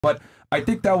But I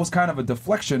think that was kind of a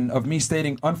deflection of me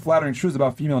stating unflattering truths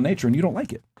about female nature, and you don't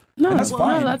like it. No, and that's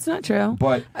fine. No, that's not true.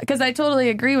 But because I totally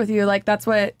agree with you. Like that's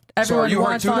what everyone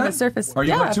wants on the surface. Are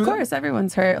you hurt too, of course,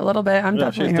 everyone's hurt a little bit. I'm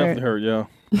definitely hurt. Definitely hurt. Yeah.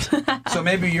 So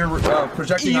maybe you're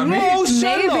projecting on me.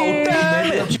 Maybe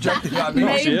I'm projecting on me.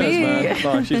 Maybe. She is, man.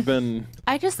 No, she's been.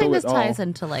 I just think this ties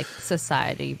into like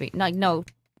society. Like no,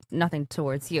 nothing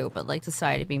towards you, but like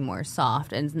society being more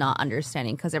soft and not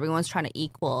understanding because everyone's trying to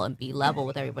equal and be level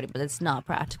with everybody, but it's not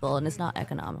practical and it's not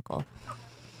economical.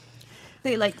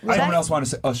 See, like someone else want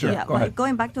to say? Oh, sure. Yeah, Go ahead.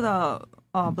 Going back to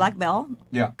the black belt.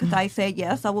 Yeah. Because I say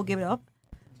yes, I will give it up.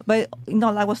 But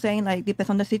like I was saying, like depends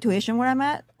on the situation where I'm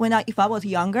at. If I was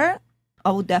younger,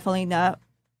 I would definitely not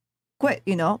quit.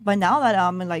 But now that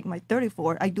I'm in like my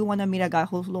 34, I do want to meet a guy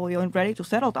who's loyal and ready to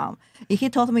settle down. If he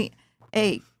tells me,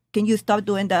 "Hey, can you stop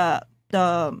doing the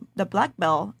black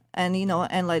belt and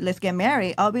and like let's get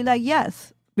married," I'll be like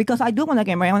yes, because I do want to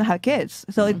get married. I want to have kids.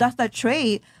 So if that's the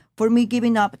trade for me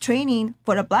giving up training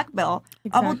for the black belt,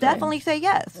 I will definitely say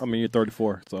yes. I mean, you're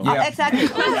 34, so yeah. Exactly.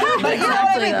 But you know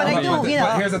what I mean. But I do.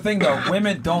 But here's the thing, though: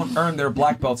 women don't earn their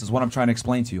black belts. Is what I'm trying to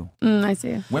explain to you. I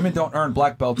see. Women don't earn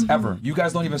black belts ever. You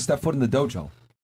guys don't even step foot in the dojo.